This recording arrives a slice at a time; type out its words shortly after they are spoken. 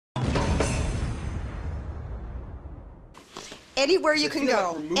Anywhere you can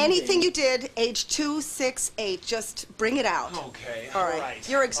go. Anything you did, age 2, 6, 8, just bring it out. Okay, all right.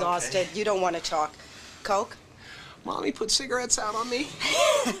 You're exhausted. Okay. You don't want to talk. Coke? Mommy put cigarettes out on me.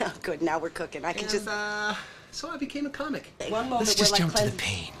 Good, now we're cooking. I can just... So I became a comic. One moment, Let's just we're jump like to the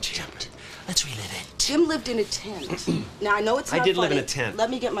pain, Jim. Let's relive it. Jim lived in a tent. Now, I know it's not I did live in funny. a tent. Let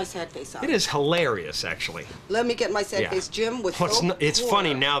me get my sad face out. It is hilarious, actually. Let me get my sad face. Jim with It's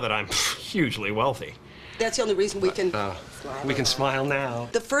funny now that I'm hugely wealthy. That's the only reason we can... We can smile now.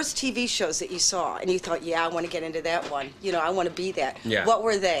 The first TV shows that you saw, and you thought, yeah, I want to get into that one. You know, I want to be that. Yeah. What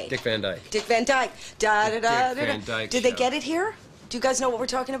were they? Dick Van Dyke. Dick Van Dyke. Da-da-da-da-da. Dick Van Dyke Did they show. get it here? Do you guys know what we're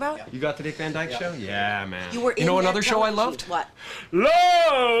talking about? You got the Dick Van Dyke show? Yeah, man. You were in know that another show I television. loved? What?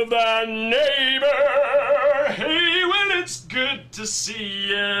 Love thy neighbor. Hey, well, it's good to see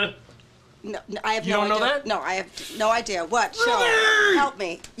ya. No, I have You no don't know idea. that? No, I have no idea. What show? Really? Help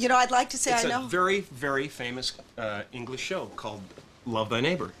me. You know, I'd like to say It's I know. a very, very famous English show called Love Thy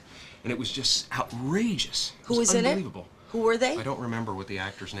Neighbor. And it was just outrageous. Who was in it? Unbelievable. Who were they? I don't remember what the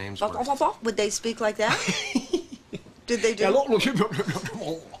actors' names were. Would they speak like that? Did they do?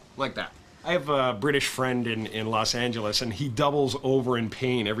 Like that. I have a British friend in Los Angeles, and he doubles over in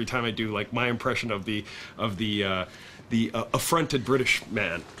pain every time I do like my impression of the affronted British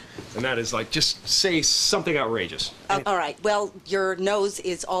man, and that is like just say something outrageous. All right. Well, your nose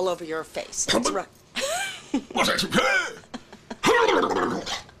is all over your face. That's right.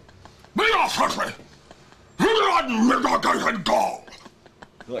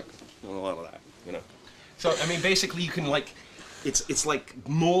 Like a lot of that, you know. So I mean, basically, you can like, it's like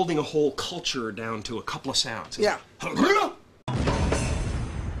molding a whole culture down to a couple of sounds. Yeah.